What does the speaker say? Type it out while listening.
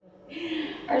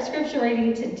Our scripture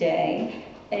reading today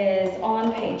is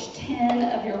on page 10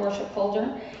 of your worship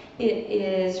folder. It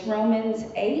is Romans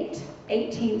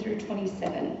 8:18 through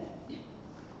 27.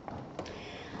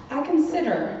 I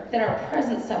consider that our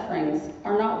present sufferings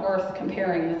are not worth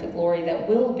comparing with the glory that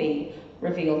will be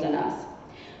revealed in us.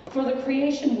 For the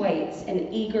creation waits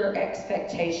in eager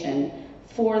expectation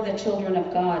for the children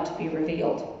of God to be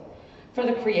revealed. For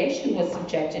the creation was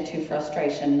subjected to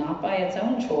frustration, not by its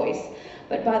own choice,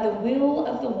 but by the will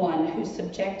of the one who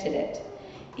subjected it,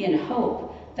 in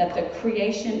hope that the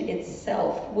creation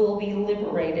itself will be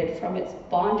liberated from its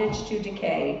bondage to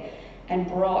decay and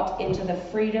brought into the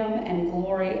freedom and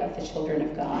glory of the children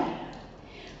of God.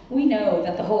 We know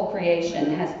that the whole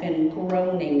creation has been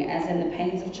groaning as in the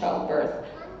pains of childbirth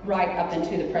right up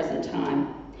into the present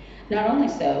time. Not only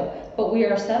so, but we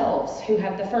ourselves, who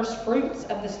have the first fruits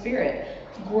of the Spirit,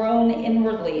 groan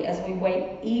inwardly as we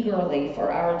wait eagerly for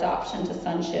our adoption to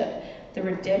sonship, the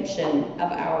redemption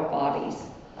of our bodies.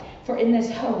 For in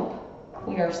this hope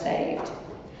we are saved.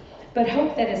 But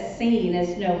hope that is seen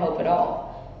is no hope at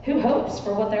all. Who hopes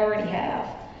for what they already have?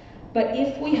 But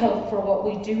if we hope for what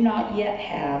we do not yet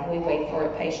have, we wait for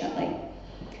it patiently.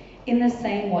 In the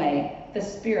same way, the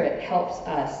Spirit helps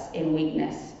us in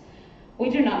weakness. We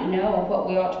do not know what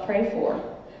we ought to pray for,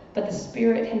 but the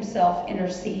Spirit himself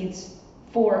intercedes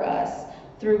for us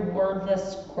through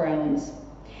wordless groans.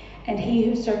 And he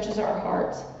who searches our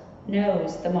hearts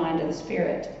knows the mind of the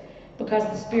Spirit, because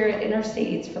the Spirit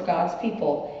intercedes for God's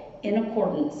people in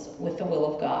accordance with the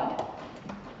will of God.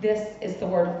 This is the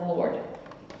word of the Lord.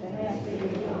 Thanks be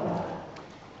to God.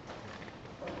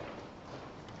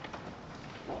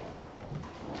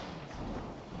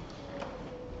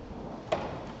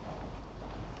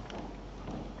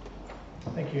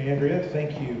 Thank you, Andrea.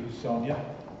 Thank you, Sonia,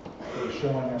 for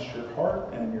showing us your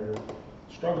heart and your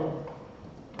struggle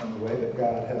and the way that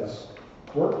God has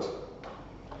worked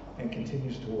and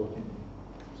continues to work in you.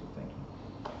 So thank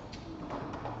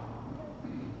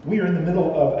you. We are in the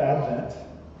middle of Advent.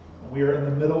 We are in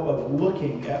the middle of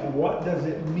looking at what does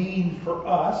it mean for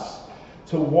us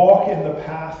to walk in the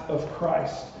path of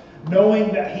Christ,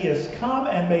 knowing that he has come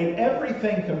and made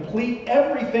everything complete,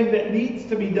 everything that needs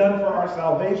to be done for our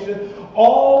salvation,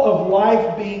 all of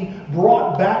life being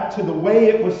brought back to the way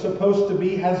it was supposed to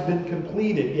be has been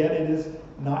completed, yet it is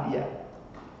not yet.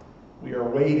 We are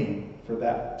waiting for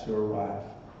that to arrive.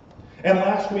 And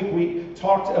last week we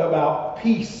talked about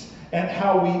peace and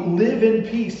how we live in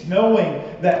peace, knowing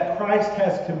that Christ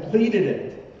has completed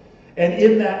it. And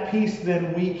in that peace,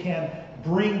 then we can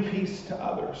bring peace to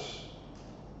others.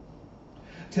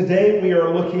 Today we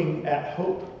are looking at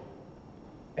hope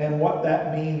and what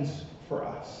that means for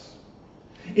us.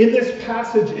 In this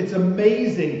passage, it's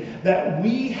amazing that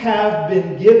we have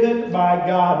been given by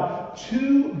God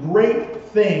two great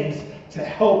things to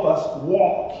help us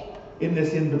walk in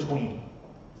this in-between.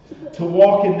 To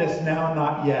walk in this now,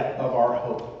 not yet of our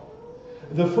hope.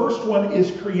 The first one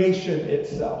is creation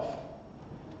itself.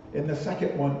 And the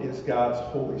second one is God's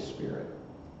Holy Spirit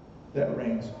that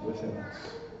reigns within us.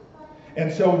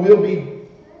 And so we'll be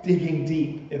digging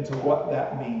deep into what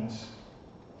that means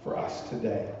for us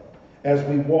today as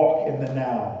we walk in the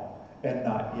now and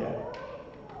not yet.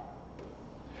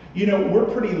 You know, we're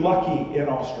pretty lucky in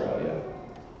Australia.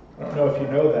 I don't know if you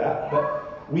know that,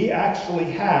 but we actually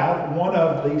have one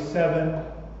of the 7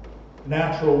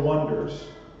 natural wonders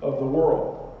of the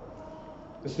world.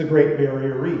 It's the Great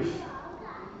Barrier Reef.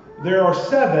 There are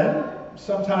 7,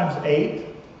 sometimes 8.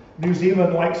 New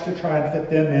Zealand likes to try and fit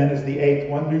them in as the 8th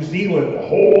one. New Zealand, the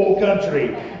whole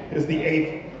country, is the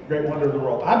 8th great wonder of the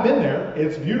world. I've been there.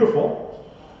 It's beautiful.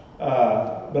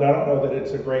 But I don't know that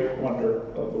it's a great wonder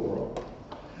of the world.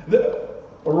 The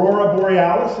Aurora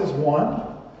Borealis is one.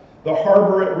 The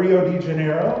harbor at Rio de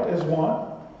Janeiro is one.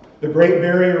 The Great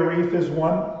Barrier Reef is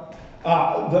one.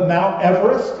 The Mount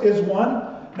Everest is one.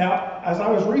 Now, as I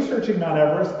was researching Mount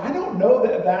Everest, I don't know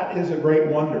that that is a great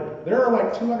wonder. There are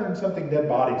like 200 and something dead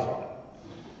bodies on it.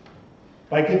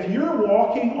 Like if you're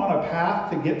walking on a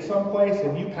path to get someplace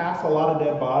and you pass a lot of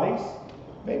dead bodies,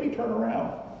 maybe turn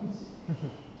around.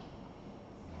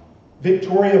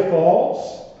 Victoria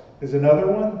Falls is another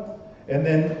one. And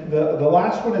then the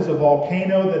last one is a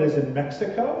volcano that is in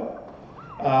Mexico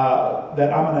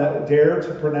that I'm going to dare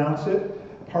to pronounce it.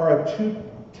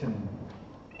 Paratutin.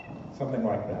 Something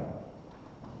like that.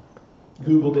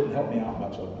 Google didn't help me out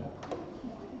much on that.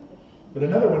 But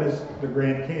another one is the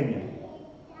Grand Canyon.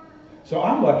 So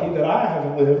I'm lucky that I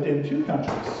have lived in 2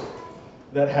 countries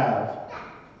that have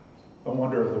a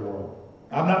wonder of the world.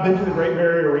 I've not been to the Great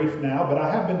Barrier Reef now, but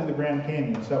I have been to the Grand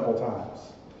Canyon several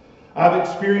times. I've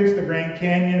experienced the Grand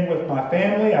Canyon with my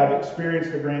family. I've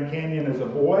experienced the Grand Canyon as a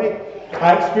boy.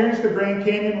 I experienced the Grand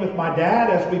Canyon with my dad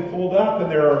as we pulled up,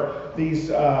 and there are these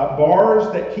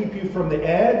bars that keep you from the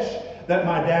edge that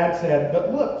my dad said,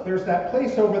 but look, there's that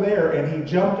place over there. And he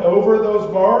jumped over those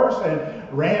bars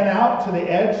and ran out to the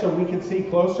edge so we could see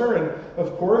closer. And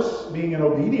of course, being an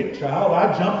obedient child,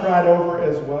 I jumped right over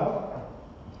as well.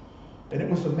 And it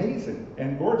was amazing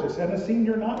and gorgeous, and a scene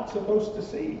you're not supposed to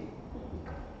see.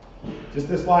 Just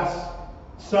this last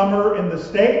summer in the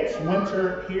States,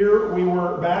 winter here, we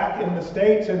were back in the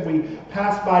States, and we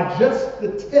passed by just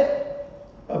the tip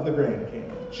of the Grand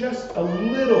Canyon, just a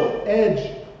little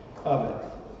edge of it.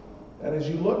 And as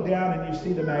you look down and you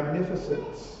see the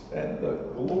magnificence and the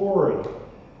glory,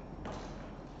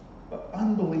 the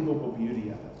unbelievable beauty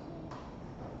of it.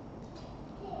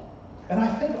 And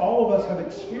I think all of us have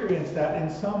experienced that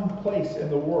in some place in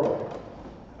the world.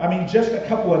 I mean, just a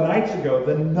couple of nights ago,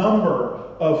 the number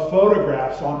of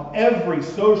photographs on every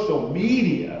social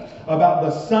media about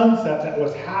the sunset that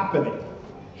was happening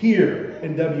here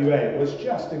in WA was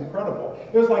just incredible.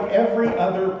 It was like every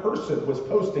other person was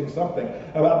posting something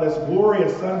about this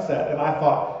glorious sunset, and I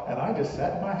thought, and I just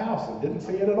sat in my house and didn't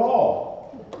see it at all.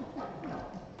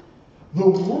 The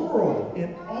world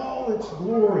in all its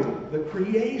glory, the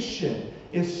creation,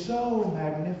 is so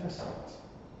magnificent.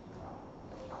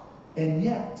 And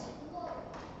yet,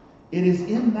 it is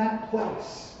in that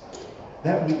place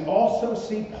that we also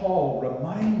see Paul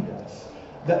remind us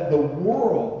that the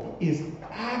world is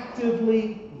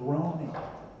actively groaning.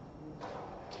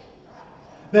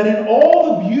 That in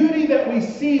all the beauty that we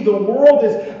see, the world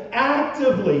is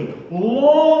actively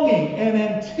longing and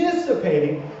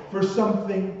anticipating for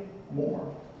something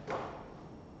more.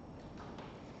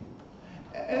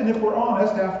 And if we're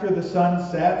honest, after the sun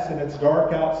sets and it's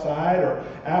dark outside, or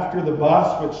after the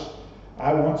bus, which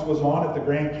I once was on at the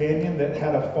Grand Canyon, that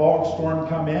had a fog storm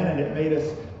come in, and it made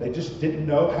us, they just didn't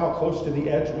know how close to the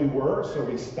edge we were, so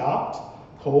we stopped,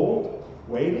 cold,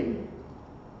 waiting.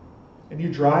 And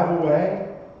you drive away.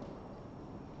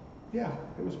 Yeah,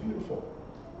 it was beautiful.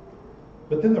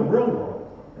 But then the real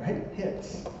world, right,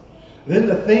 hits. Then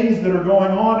the things that are going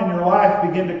on in your life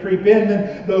begin to creep in.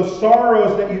 Then those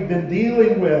sorrows that you've been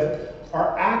dealing with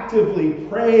are actively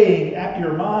preying at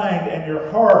your mind and your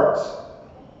hearts.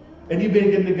 And you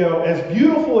begin to go, as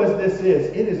beautiful as this is,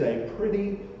 it is a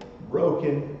pretty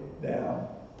broken down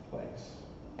place.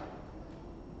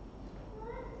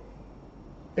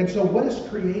 And so what does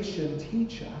creation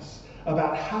teach us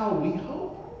about how we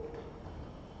hope?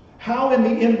 How in the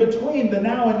in-between, the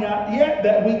now and not yet,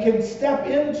 that we can step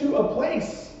into a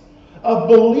place of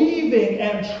believing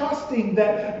and trusting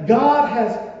that God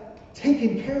has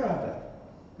taken care of it,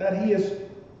 that He is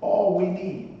all we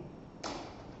need.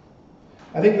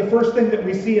 I think the first thing that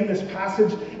we see in this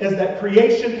passage is that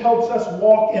creation helps us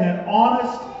walk in an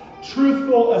honest,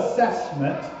 truthful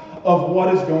assessment of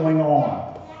what is going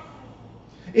on.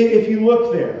 If you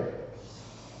look there,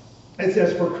 it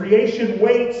says, "For creation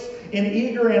waits in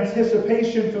eager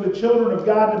anticipation for the children of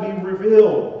God to be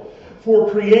revealed. For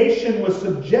creation was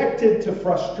subjected to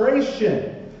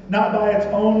frustration, not by its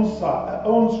own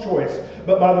choice,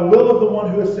 but by the will of the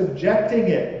one who is subjecting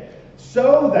it,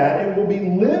 so that it will be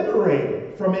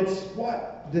liberated from its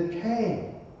what? Decay,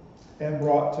 and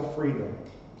brought to freedom."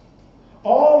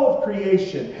 All of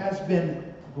creation has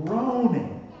been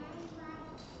groaning.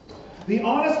 The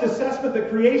honest assessment that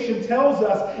creation tells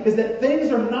us is that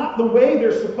things are not the way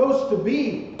they're supposed to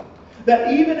be.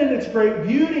 That even in its great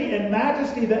beauty and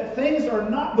majesty, that things are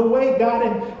not the way God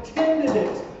intended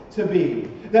it to be.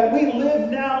 That we live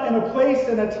now in a place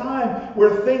and a time where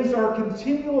things are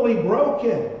continually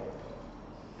broken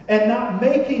and not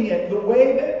making it the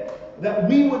way that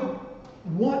we would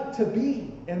want to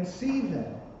be and see them.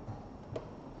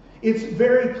 It's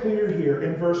very clear here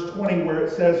in verse 20 where it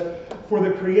says, "For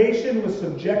the creation was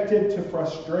subjected to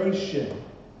frustration."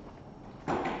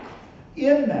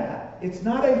 In that, it's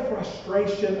not a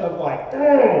frustration of like,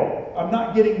 oh, I'm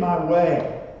not getting my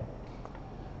way.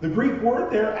 The Greek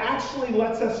word there actually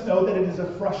lets us know that it is a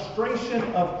frustration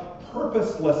of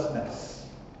purposelessness.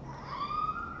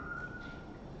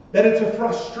 That it's a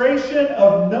frustration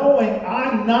of knowing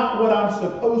I'm not what I'm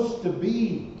supposed to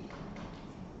be.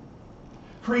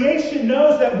 Creation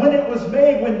knows that when it was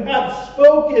made, when God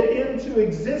spoke it into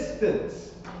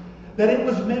existence, that it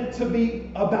was meant to be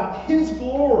about His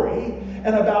glory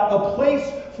and about a place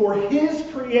for His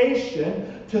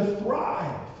creation to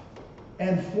thrive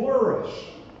and flourish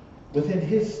within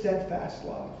His steadfast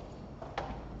love.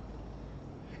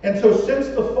 And so since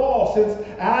the fall, since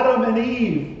Adam and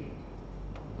Eve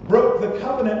broke the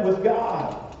covenant with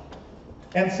God,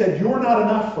 and said, "You're not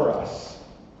enough for us."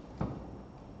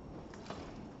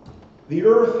 The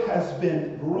earth has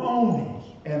been groaning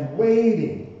and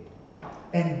waiting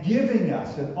and giving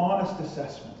us an honest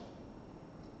assessment,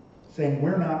 saying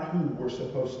we're not who we're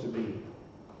supposed to be.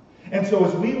 And so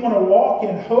as we want to walk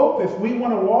in hope, if we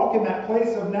want to walk in that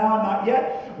place of now and not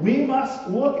yet, we must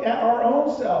look at our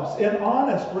own selves in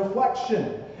honest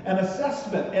reflection and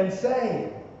assessment and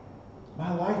say,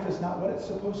 my life is not what it's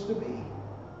supposed to be.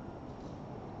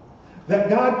 That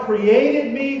God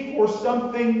created me for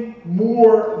something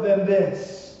more than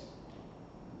this.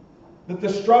 That the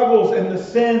struggles and the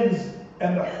sins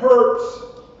and the hurts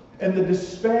and the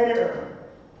despair,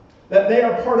 that they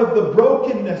are part of the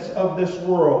brokenness of this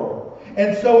world.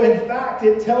 And so, in fact,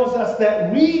 it tells us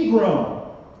that we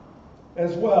groan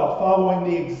as well, following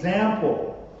the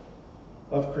example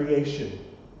of creation.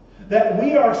 That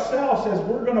we ourselves, as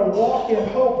we're going to walk in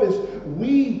hope, is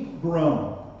we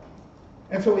groan.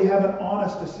 And so we have an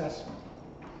honest assessment.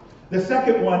 The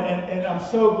second one, and I'm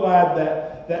so glad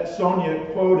that Sonia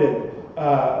quoted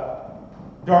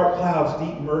Dark Clouds,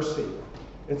 Deep Mercy.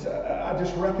 I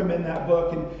just recommend that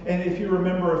book. And if you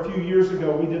remember a few years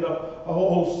ago, we did a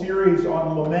whole series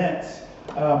on laments.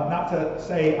 Not to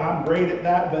say I'm great at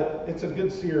that, but it's a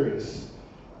good series.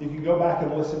 You can go back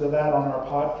and listen to that on our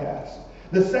podcast.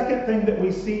 The second thing that we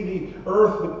see the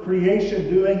earth, the creation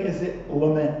doing, is it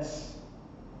laments.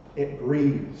 It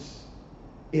grieves.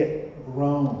 It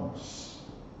groans.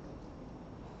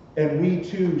 And we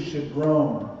too should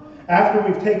groan. After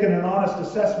we've taken an honest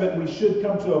assessment, we should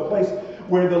come to a place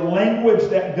where the language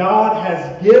that God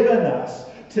has given us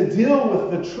to deal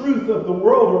with the truth of the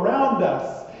world around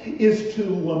us is to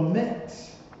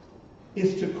lament,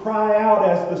 is to cry out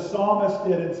as the psalmist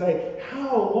did and say,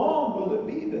 how long will it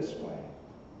be this way?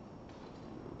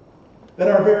 That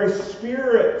our very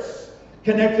spirits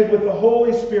connected with the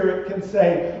Holy Spirit can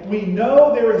say, we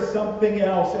know there is something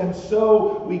else, and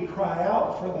so we cry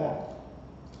out for that.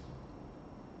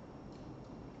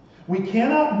 We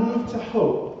cannot move to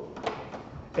hope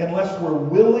unless we're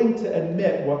willing to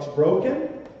admit what's broken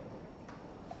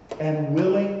and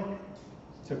willing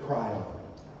to cry over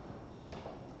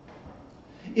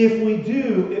it. If we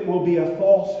do, it will be a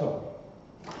false hope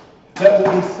that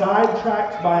will be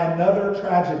sidetracked by another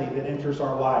tragedy that enters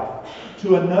our life,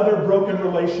 to another broken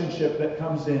relationship that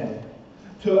comes in,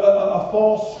 to a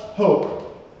false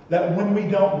hope that when we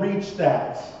don't reach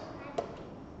that,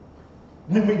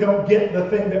 when we don't get the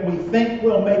thing that we think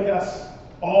will make us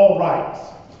all right,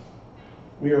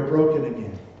 we are broken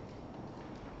again.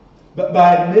 But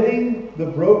by admitting the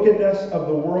brokenness of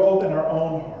the world in our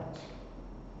own hearts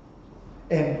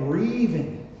and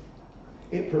grieving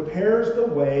it prepares the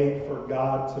way for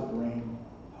God to bring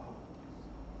hope.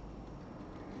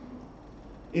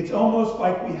 It's almost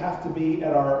like we have to be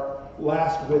at our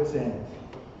last wit's end,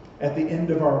 at the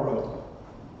end of our rope,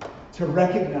 to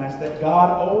recognize that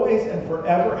God always and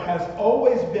forever has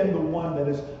always been the one that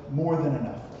is more than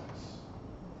enough for us.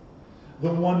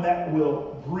 The one that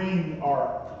will bring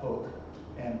our hope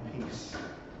and peace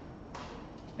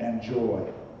and joy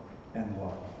and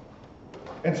love.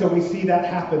 And so we see that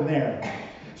happen there.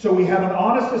 So we have an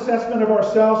honest assessment of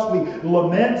ourselves. We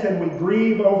lament and we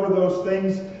grieve over those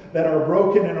things that are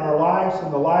broken in our lives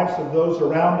and the lives of those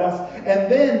around us.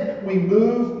 And then we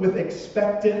move with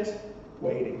expectant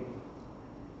waiting.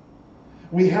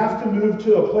 We have to move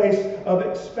to a place of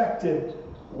expectant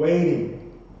waiting.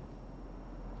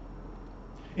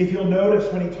 If you'll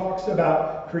notice when he talks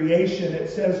about creation, it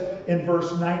says in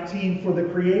verse 19, for the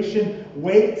creation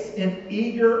waits in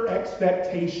eager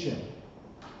expectation.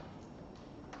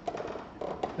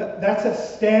 That's a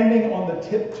standing on the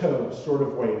tiptoes sort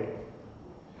of waiting.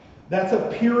 That's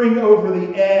a peering over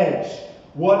the edge,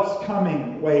 what's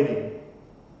coming waiting.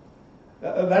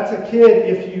 That's a kid,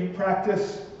 if you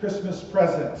practice Christmas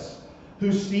presents,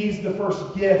 who sees the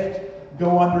first gift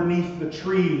go underneath the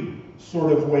tree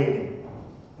sort of waiting.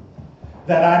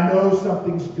 That I know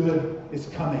something's good is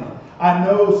coming. I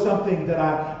know something that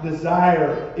I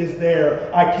desire is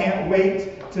there. I can't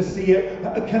wait to see it.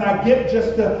 Can I get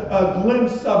just a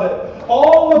glimpse of it?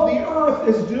 All of the earth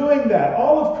is doing that.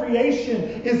 All of creation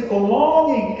is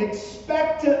longing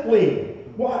expectantly.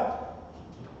 What?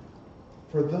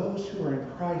 For those who are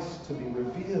in Christ to be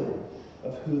revealed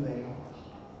of who they are.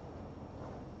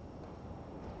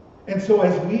 And so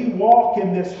as we walk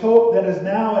in this hope that is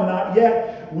now and not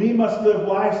yet, we must live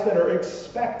lives that are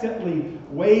expectantly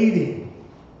waiting.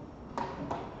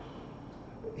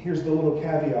 Here's the little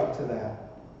caveat to that.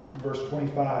 Verse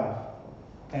 25.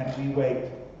 And we wait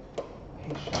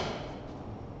patiently.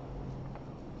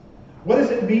 What does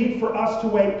it mean for us to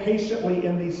wait patiently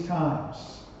in these times?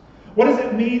 What does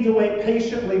it mean to wait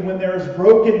patiently when there's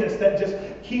brokenness that just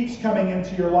keeps coming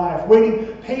into your life?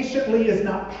 Waiting patiently is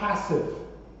not passive.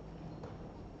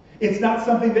 It's not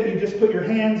something that you just put your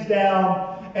hands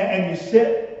down and you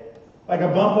sit like a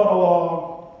bump on a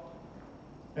log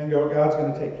and go, God's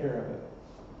going to take care of it.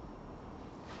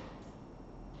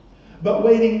 But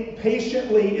waiting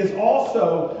patiently is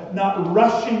also not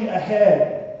rushing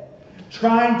ahead,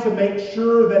 trying to make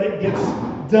sure that it gets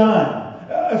done.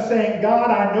 Saying, God,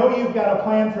 I know you've got a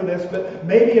plan for this, but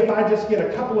maybe if I just get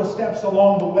a couple of steps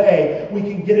along the way, we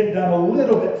can get it done a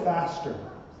little bit faster.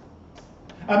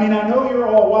 I mean, I know you're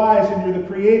all wise and you're the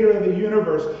creator of the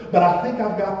universe, but I think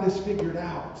I've got this figured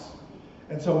out.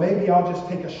 And so maybe I'll just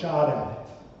take a shot at it.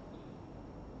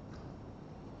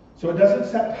 So it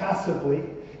doesn't sit passively.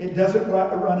 It doesn't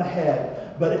run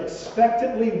ahead, but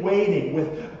expectantly waiting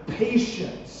with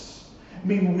patience. I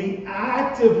mean, we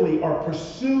actively are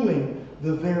pursuing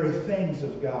the very things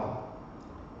of God.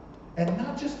 And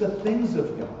not just the things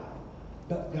of God,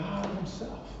 but God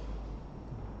himself.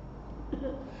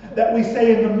 That we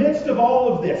say, in the midst of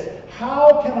all of this,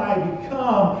 how can I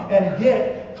become and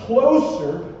get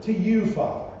closer to you,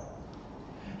 Father?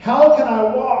 How can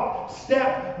I walk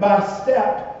step by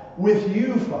step with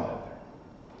you, Father?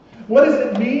 What does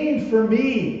it mean for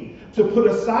me to put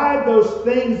aside those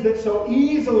things that so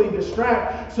easily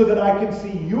distract so that I can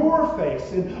see your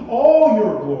face in all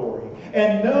your glory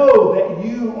and know that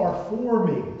you are for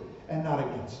me and not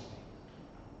against me?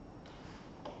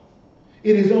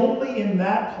 It is only in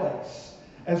that place,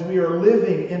 as we are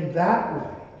living in that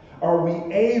way, are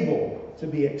we able to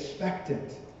be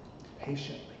expectant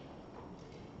patiently,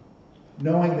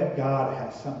 knowing that God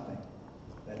has something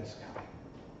that is coming.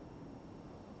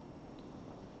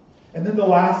 And then the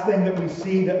last thing that we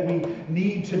see that we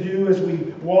need to do as we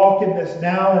walk in this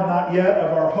now and not yet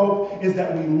of our hope is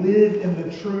that we live in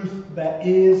the truth that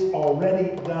is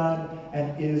already done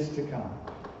and is to come.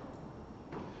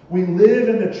 We live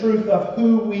in the truth of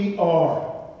who we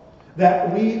are,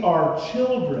 that we are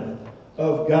children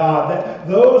of God, that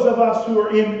those of us who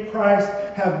are in Christ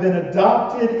have been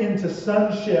adopted into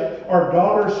sonship or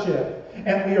daughtership.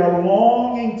 And we are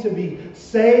longing to be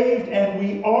saved, and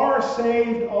we are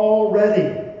saved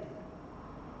already.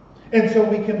 And so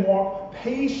we can walk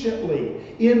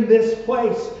patiently in this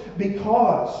place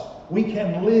because we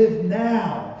can live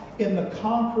now in the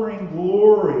conquering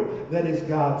glory that is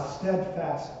God's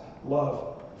steadfast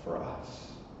love for us.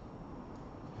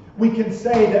 We can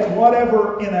say that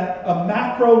whatever in a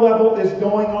macro level is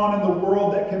going on in the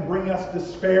world that can bring us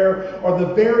despair, or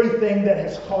the very thing that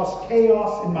has caused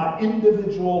chaos in my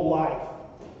individual life,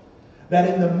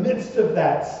 that in the midst of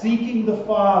that, seeking the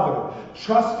Father,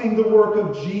 trusting the work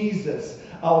of Jesus,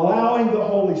 allowing the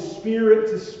Holy Spirit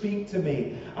to speak to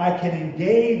me, I can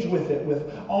engage with it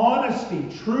with honesty,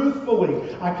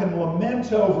 truthfully. I can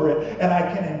lament over it, and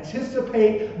I can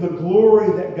anticipate the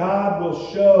glory that God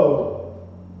will show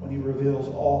when he reveals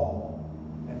all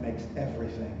and makes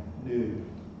everything new,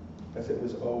 as it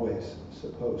was always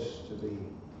supposed to be.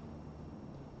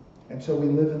 And so we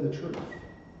live in the truth.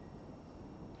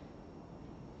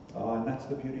 And that's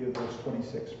the beauty of verse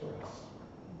 26 for us.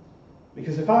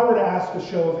 Because if I were to ask a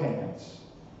show of hands,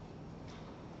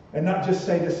 and not just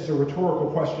say this is a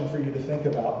rhetorical question for you to think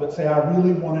about, but say I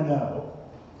really want to know,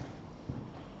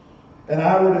 and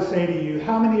I were to say to you,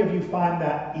 how many of you find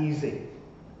that easy?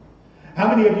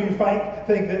 How many of you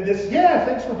think that this, yeah,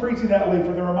 thanks for preaching that, Lee,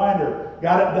 for the reminder.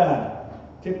 Got it done.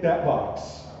 Tick that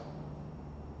box.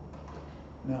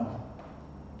 No.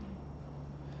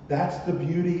 That's the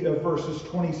beauty of verses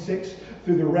 26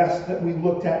 through the rest that we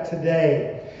looked at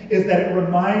today, is that it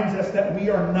reminds us that we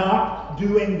are not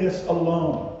doing this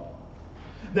alone.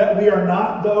 That we are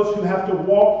not those who have to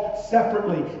walk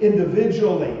separately,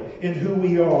 individually, in who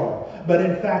we are. But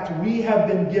in fact, we have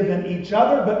been given each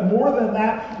other, but more than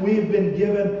that, we have been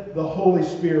given the Holy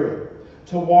Spirit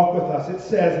to walk with us. It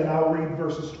says, and I'll read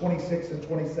verses 26 and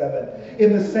 27,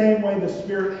 in the same way the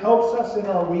Spirit helps us in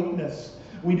our weakness.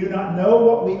 We do not know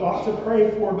what we ought to pray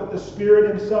for, but the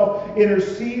Spirit himself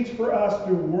intercedes for us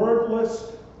through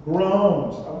wordless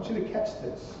groans. I want you to catch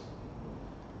this.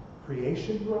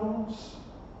 Creation groans,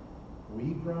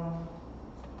 we groan,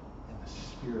 and the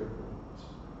Spirit groans.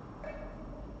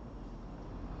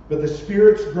 But the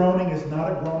Spirit's groaning is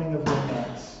not a groaning of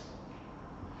laments.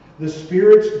 The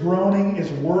Spirit's groaning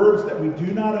is words that we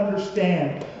do not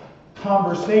understand.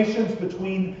 Conversations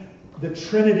between the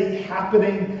Trinity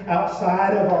happening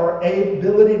outside of our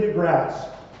ability to grasp.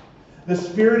 The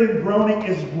Spirit in groaning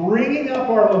is bringing up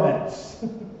our laments,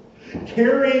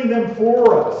 carrying them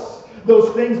for us,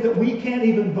 those things that we can't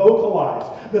even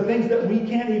vocalize, the things that we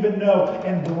can't even know,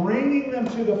 and bringing them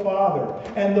to the Father.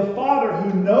 And the Father,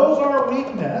 who knows our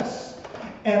weakness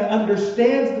and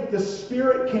understands that the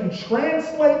Spirit can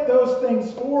translate those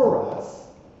things for us,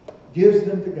 gives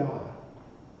them to God.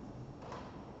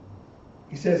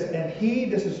 He says, and He,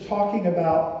 this is talking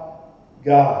about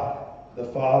God, the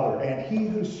Father, and He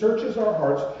who searches our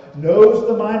hearts knows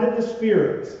the mind of the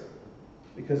Spirit,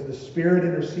 because the Spirit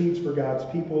intercedes for God's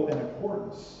people in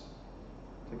accordance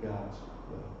to God's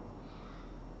will.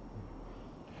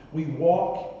 We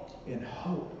walk in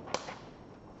hope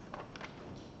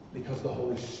because the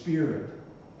Holy Spirit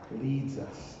leads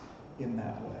us in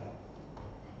that way.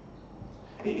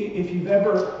 If you've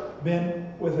ever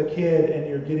been with a kid and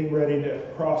you're getting ready to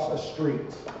cross a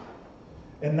street,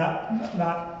 and not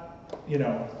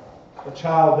a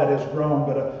child that has grown,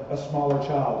 but a smaller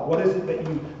child, what is it that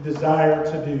you desire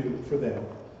to do for them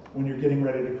when you're getting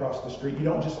ready to cross the street? You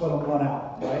don't just let them run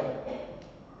out, right?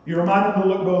 You remind them to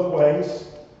look both ways.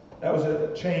 That was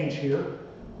a change here.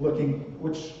 Looking,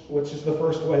 which is the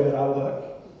first way that I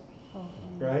look,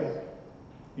 right?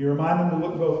 You remind them to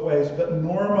look both ways, but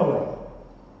normally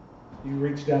you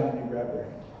reach down and you grab their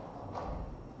hand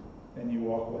and you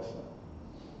walk with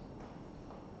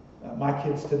them. My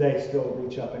kids today still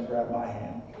reach up and grab my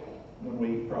hand when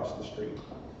we cross the street.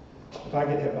 If I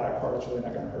get hit by a car, it's really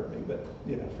not going to hurt me, but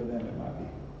for them it might be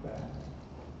bad.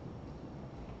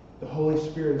 The Holy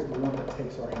Spirit is the one that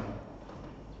takes our hand,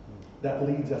 that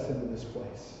leads us into this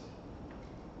place,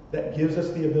 that gives us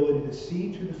the ability to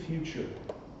see to the future,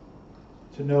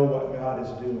 to know what God is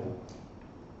doing,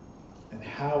 and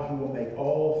how He will make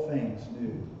all things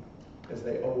new as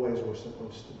they always were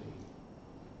supposed to be.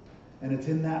 And it's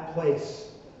in that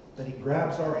place that He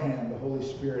grabs our hand, the Holy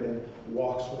Spirit, and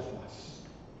walks with us,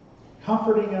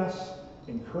 comforting us,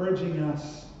 encouraging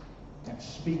us, and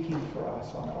speaking for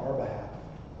us on our behalf.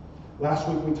 Last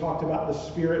week we talked about the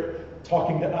Spirit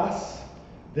talking to us.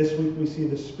 This week we see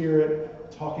the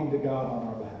Spirit talking to God on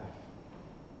our behalf.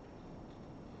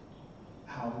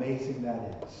 How amazing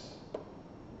that is.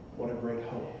 What a great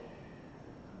hope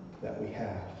that we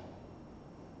have.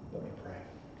 Let me pray.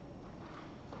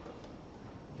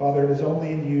 Father, it is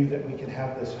only in You that we can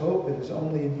have this hope. It is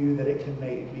only in You that it can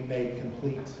be made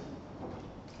complete.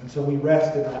 And so we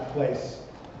rest in that place,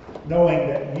 knowing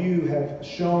that You have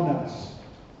shown us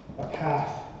a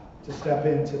path to step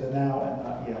into the now and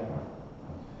not yet.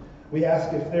 We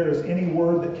ask if there is any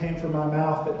word that came from my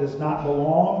mouth that does not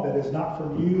belong, that is not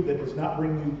from You, that does not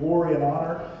bring You glory and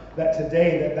honor, that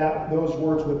today those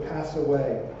words would pass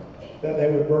away, that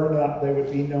they would burn up, they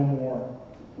would be no more.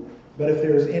 But if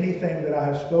there is anything that I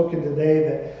have spoken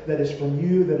today that is from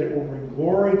You, that it will bring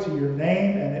glory to Your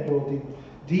name, and it will be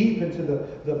deep into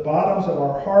the bottoms of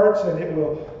our hearts, and it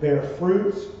will bear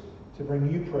fruit to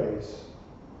bring You praise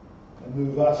and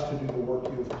move us to do the work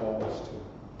You have called us to.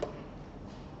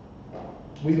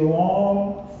 We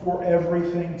long for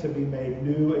everything to be made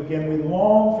new. Again, we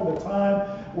long for the time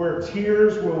where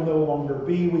tears will no longer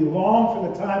be. We long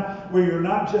for the time where You're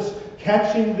not just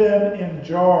catching them in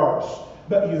jars,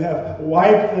 but You have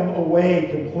wiped them away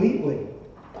completely.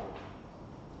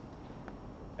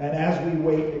 And as we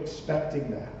wait expecting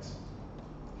that,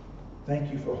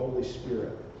 thank You for Holy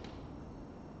Spirit,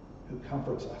 who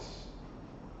comforts us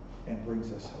and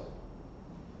brings us hope.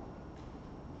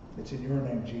 It's in Your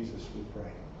name, Jesus, we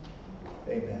pray.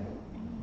 Amen.